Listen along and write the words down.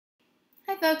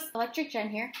folks, Electric Jen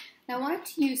here, and I wanted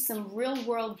to use some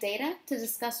real-world data to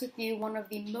discuss with you one of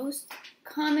the most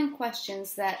common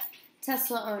questions that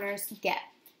Tesla owners get,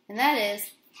 and that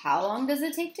is, how long does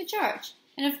it take to charge?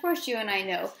 And of course you and I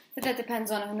know that that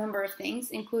depends on a number of things,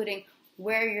 including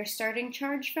where you're starting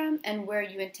charge from and where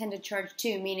you intend to charge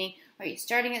to, meaning are you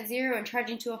starting at 0 and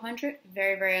charging to 100?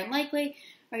 Very, very unlikely.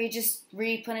 Are you just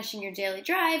replenishing your daily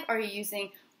drive? Are you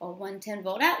using a 110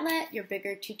 volt outlet, your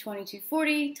bigger 220,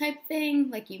 240 type thing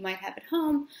like you might have at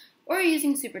home, or are you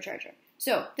using a supercharger?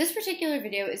 So this particular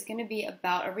video is going to be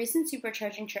about a recent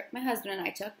supercharging trip my husband and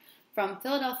I took from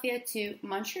Philadelphia to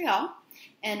Montreal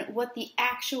and what the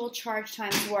actual charge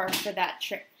times were for that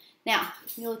trip. Now,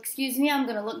 you'll excuse me, I'm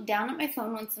going to look down at my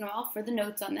phone once in a while for the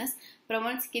notes on this, but I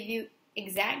wanted to give you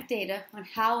exact data on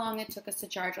how long it took us to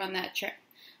charge on that trip.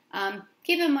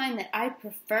 Keep in mind that I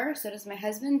prefer, so does my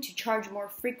husband, to charge more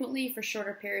frequently for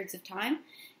shorter periods of time.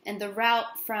 And the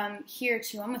route from here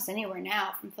to almost anywhere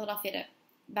now, from Philadelphia to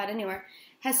about anywhere,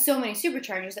 has so many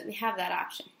superchargers that we have that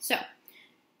option. So,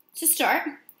 to start,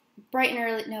 bright and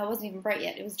early, no, it wasn't even bright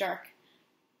yet, it was dark.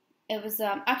 It was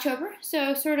October,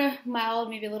 so sort of mild,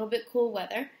 maybe a little bit cool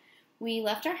weather. We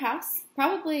left our house,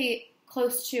 probably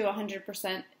close to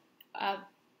 100%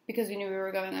 because we knew we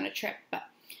were going on a trip, but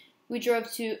we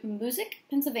drove to Moosic,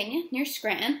 Pennsylvania, near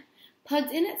Scranton,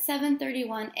 plugged in at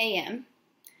 7:31 a.m.,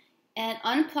 and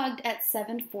unplugged at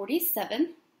 7:47.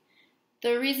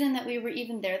 The reason that we were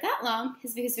even there that long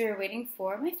is because we were waiting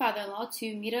for my father-in-law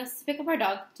to meet us to pick up our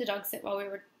dog to dog sit while we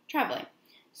were traveling.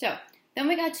 So, then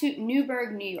we got to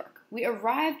Newburgh, New York. We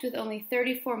arrived with only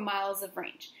 34 miles of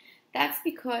range. That's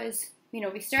because,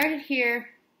 we started here,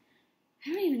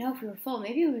 I don't even know if we were full.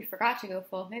 Maybe we forgot to go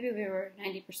full. Maybe we were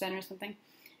 90% or something.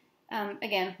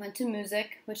 Again, went to Moosic,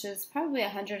 which is probably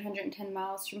 100, 110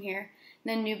 miles from here.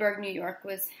 And then Newburgh, New York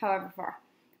was however far.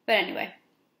 But anyway,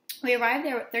 we arrived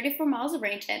there with 34 miles of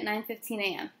range at 9:15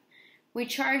 a.m. We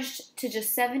charged to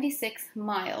just 76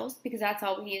 miles because that's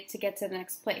all we needed to get to the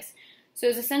next place. So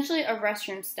it was essentially a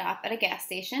restroom stop at a gas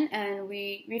station, and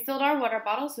we refilled our water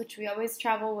bottles, which we always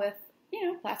travel with,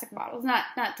 plastic bottles, not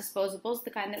disposables, the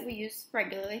kind that we use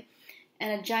regularly,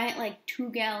 and a giant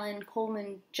 2-gallon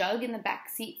Coleman jug in the back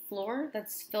seat floor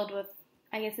that's filled with,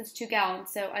 I guess it's 2 gallons,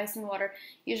 so ice and water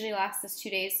usually lasts us 2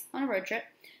 days on a road trip.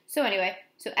 So anyway,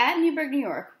 at Newburgh, New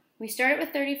York, we started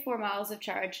with 34 miles of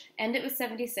charge, ended with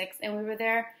 76, and we were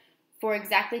there for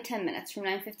exactly 10 minutes, from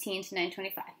 9:15 to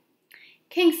 9:25.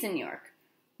 Kingston, New York.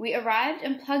 We arrived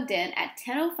and plugged in at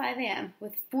 10:05 a.m.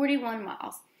 with 41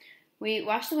 miles. We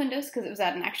washed the windows because it was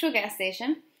at an actual gas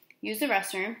station, used the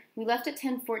restroom. We left at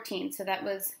 10:14, so that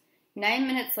was 9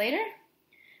 minutes later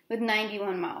with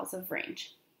 91 miles of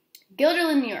range.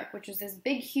 Guilderland, New York, which was this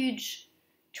big, huge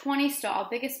 20-stall,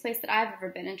 biggest place that I've ever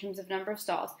been in terms of number of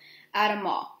stalls, at a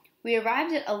mall. We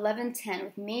arrived at 11:10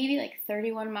 with maybe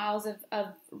 31 miles of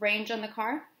range on the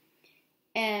car.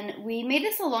 And we made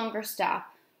this a longer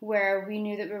stop where we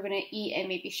knew that we were going to eat and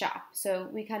maybe shop. So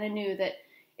we kind of knew that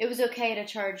it was okay to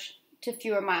charge to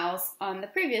fewer miles on the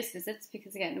previous visits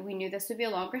because, again, we knew this would be a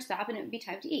longer stop and it would be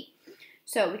time to eat.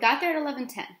 So we got there at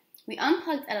 11:10. We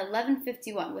unplugged at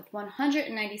 11:51 with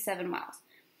 197 miles.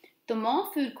 The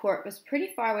mall food court was pretty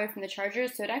far away from the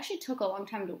chargers, so it actually took a long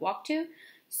time to walk to.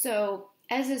 So,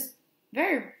 as is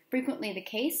very frequently the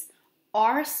case,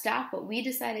 our stop, what we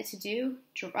decided to do,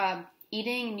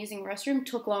 eating and using the restroom,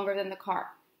 took longer than the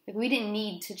car. We didn't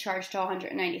need to charge to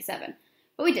 197,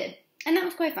 but we did. And that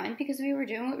was quite fine because we were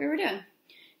doing what we were doing.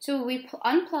 So we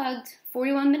unplugged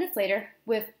 41 minutes later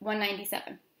with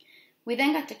 197. We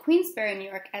then got to Queensbury, New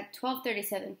York at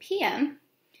 12:37 p.m.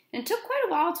 And it took quite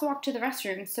a while to walk to the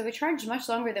restroom, so we charged much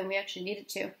longer than we actually needed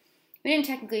to. We didn't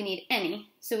technically need any,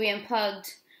 so we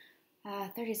unplugged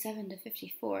 37 to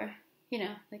 54,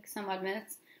 some odd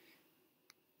minutes.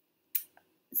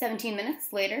 17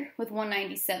 minutes later with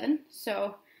 197,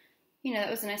 so, that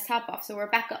was a nice top off. So we're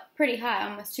back up pretty high,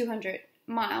 almost 200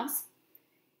 miles.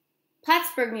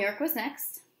 Plattsburgh, New York was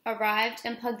next. Arrived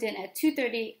and plugged in at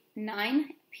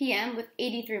 2:39 p.m. with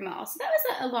 83 miles. So that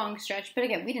was a long stretch, but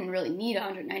again, we didn't really need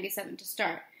 197 to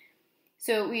start.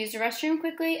 So we used the restroom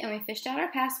quickly, and we fished out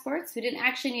our passports. We didn't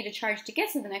actually need a charge to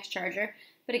get to the next charger,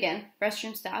 but again,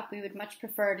 restroom stop. We would much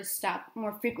prefer to stop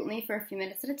more frequently for a few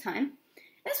minutes at a time.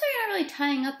 That's why you're not really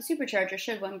tying up a supercharger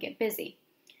should one get busy.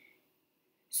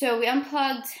 So we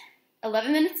unplugged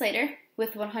 11 minutes later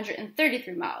with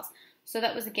 133 miles. So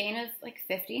that was a gain of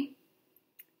 50.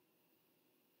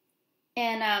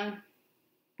 And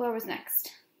where was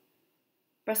next?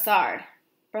 Brossard.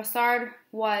 Brossard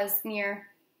was near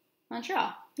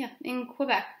Montreal, in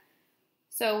Quebec.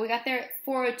 So we got there at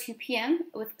 4:02 p.m.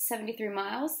 with 73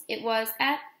 miles. It was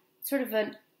at sort of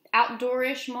an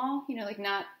outdoor-ish mall, like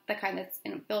not the kind that's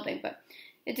in a building, but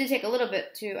it did take a little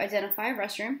bit to identify a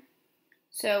restroom.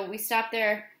 So we stopped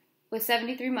there with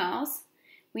 73 miles.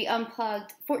 We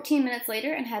unplugged 14 minutes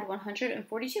later and had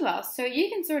 142 miles. So you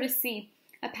can sort of see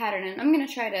a pattern, and I'm going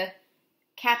to try to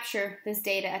capture this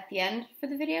data at the end for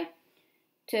the video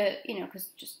to, because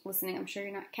just listening, I'm sure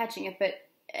you're not catching it, but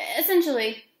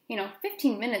essentially,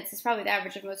 15 minutes is probably the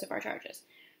average of most of our charges.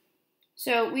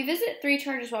 So we visited 3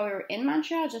 charges while we were in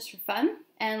Montreal just for fun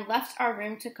and left our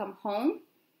room to come home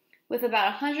with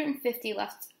about 150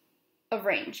 left of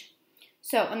range.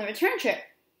 So on the return trip,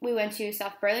 we went to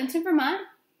South Burlington, Vermont,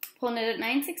 pulling it at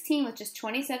 9:16 with just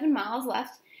 27 miles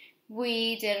left.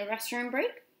 We did a restroom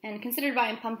break and considered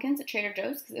buying pumpkins at Trader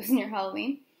Joe's because it was near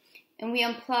Halloween. And we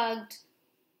unplugged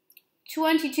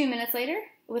 22 minutes later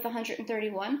with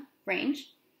 131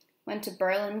 range. Went to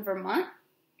Berlin, Vermont.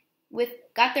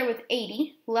 Got there with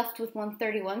 80, left with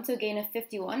 131, so a gain of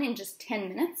 51 in just 10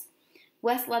 minutes.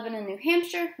 West Lebanon, New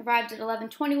Hampshire, arrived at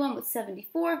 11:21 with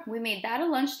 74. We made that a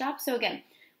lunch stop. So again,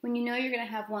 when you know you're going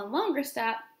to have one longer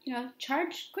stop,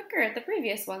 charge quicker at the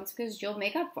previous ones because you'll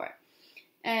make up for it.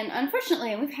 And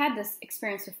unfortunately, and we've had this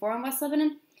experience before in West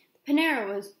Lebanon, the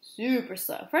Panera was super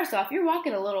slow. First off, you're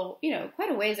walking a little,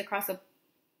 quite a ways across a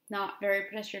not very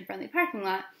pedestrian-friendly parking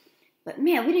lot. But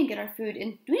man, we didn't get our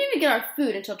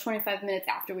food until 25 minutes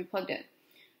after we plugged in.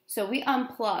 So we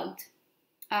unplugged,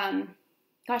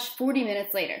 40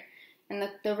 minutes later, and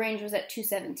the range was at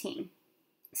 217.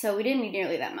 So we didn't need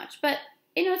nearly that much, but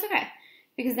it's okay.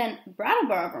 Because then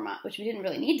Brattleboro, Vermont, which we didn't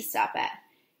really need to stop at,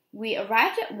 we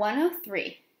arrived at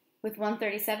 103 with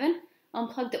 137,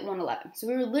 unplugged at 111. So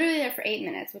we were literally there for 8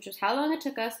 minutes, which was how long it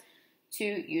took us to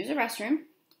use a restroom,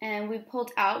 and we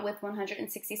pulled out with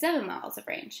 167 miles of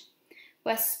range.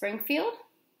 West Springfield,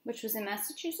 which was in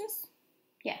Massachusetts,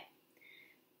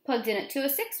 plugged in at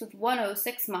 206 with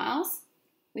 106 miles.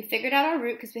 We figured out our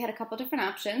route because we had a couple different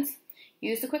options,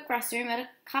 used a quick restroom at a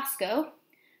Costco,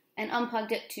 and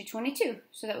unplugged at 222.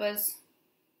 So that was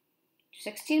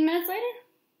 16 minutes later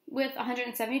with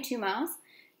 172 miles.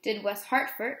 Did West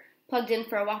Hartford, plugged in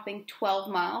for a whopping 12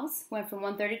 miles, went from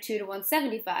 132 to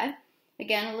 175.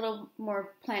 Again, a little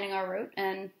more planning our route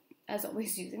and, as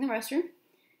always, using the restroom.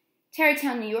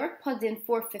 Tarrytown, New York, plugged in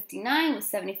 4:59 with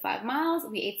 75 miles.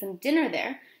 We ate some dinner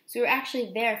there, so we were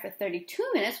actually there for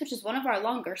 32 minutes, which is one of our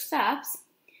longer stops,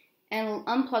 and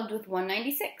unplugged with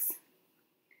 196.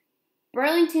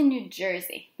 Burlington, New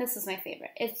Jersey. This is my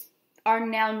favorite. It's our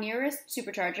now nearest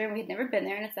supercharger, and we had never been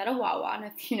there, and it's at a Wawa. And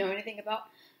if you know anything about,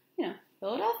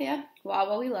 Philadelphia,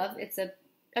 Wawa we love. It's a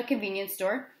convenience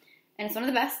store, and it's one of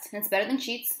the best, and it's better than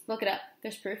Sheetz. Look it up.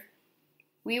 There's proof.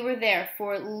 We were there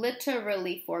for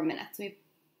literally 4 minutes. We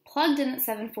plugged in at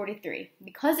 7:43.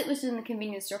 Because it was in the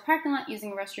convenience store parking lot,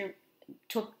 using a restroom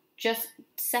took just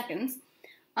seconds.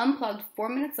 Unplugged 4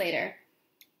 minutes later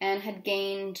and had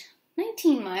gained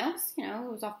 19 miles.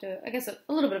 It was off to, I guess, a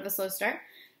little bit of a slow start.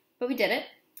 But we did it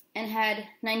and had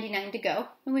 99 to go.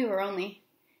 And we were only,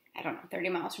 30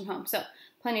 miles from home. So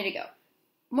plenty to go.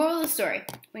 Moral of the story,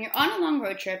 when you're on a long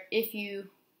road trip, if you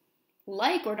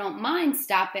like or don't mind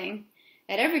stopping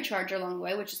at every charger along the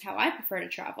way, which is how I prefer to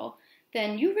travel,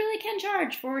 then you really can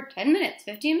charge for 10 minutes,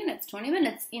 15 minutes, 20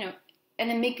 minutes, and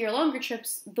then make your longer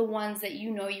trips the ones that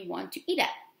you want to eat at.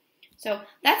 So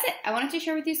that's it. I wanted to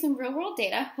share with you some real world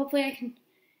data. Hopefully I can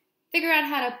figure out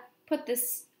how to put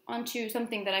this onto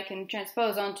something that I can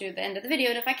transpose onto the end of the video,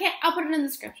 and if I can't, I'll put it in the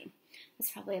description.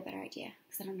 That's probably a better idea,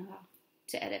 because I don't know how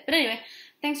to edit. But anyway,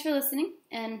 thanks for listening,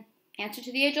 and answer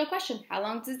to the age-old question, how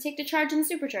long does it take to charge in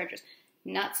the superchargers?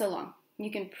 Not so long. You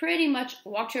can pretty much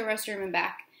walk to a restroom and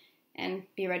back and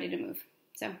be ready to move.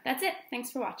 So that's it.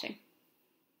 Thanks for watching.